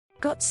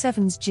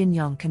GOT7’s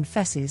Jinyoung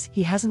confesses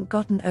he hasn't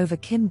gotten over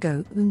Kim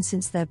Go-eun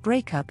since their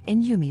breakup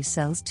in Yumi's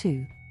Cells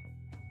 2.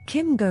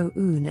 Kim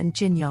Go-eun and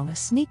Jinyoung. A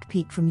sneak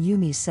peek from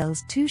Yumi's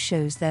Cells 2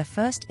 shows their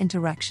first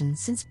interaction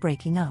since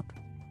breaking up.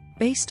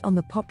 Based on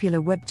the popular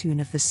webtoon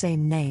of the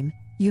same name,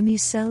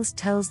 Yumi's Cells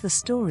tells the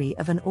story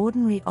of an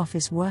ordinary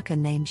office worker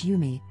named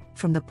Yumi,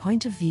 from the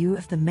point of view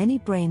of the many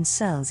brain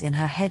cells in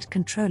her head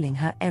controlling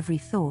her every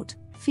thought,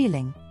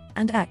 feeling,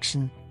 and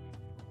action.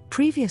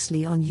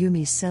 Previously on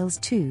Yumi's Cells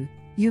 2,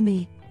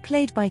 Yumi,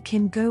 played by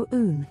Kim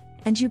Go-eun,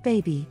 and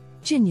Baby,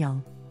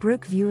 Jinyoung,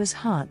 broke viewers'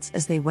 hearts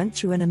as they went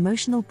through an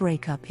emotional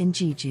breakup in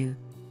Jeju.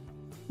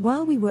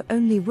 While we were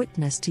only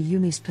witness to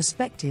Yumi's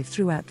perspective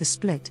throughout the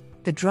split,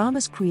 the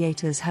drama's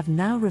creators have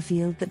now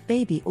revealed that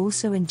Baby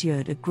also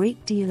endured a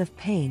great deal of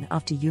pain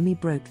after Yumi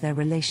broke their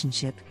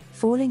relationship,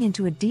 falling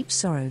into a deep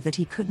sorrow that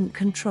he couldn't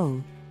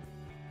control.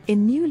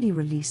 In newly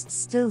released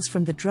stills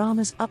from the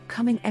drama's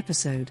upcoming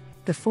episode,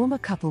 the former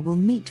couple will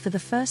meet for the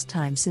first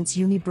time since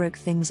Yumi broke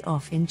things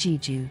off in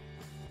Jeju.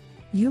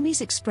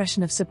 Yumi's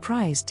expression of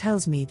surprise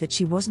tells me that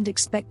she wasn't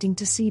expecting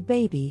to see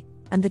Baby,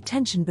 and the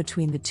tension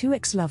between the two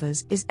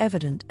ex-lovers is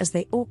evident as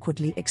they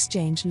awkwardly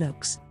exchange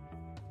looks.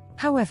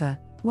 However,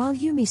 while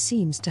Yumi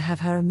seems to have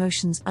her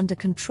emotions under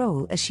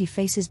control as she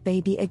faces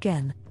Baby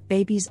again,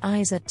 Baby's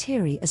eyes are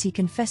teary as he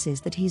confesses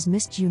that he's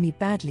missed Yumi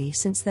badly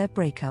since their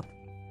breakup.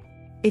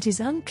 It is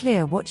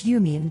unclear what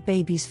Yumi and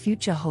Baby's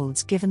future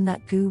holds given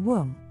that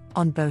Gu-won,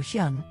 On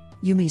Bo-hyun,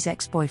 Yumi's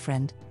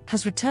ex-boyfriend,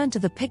 has returned to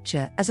the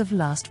picture as of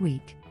last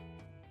week.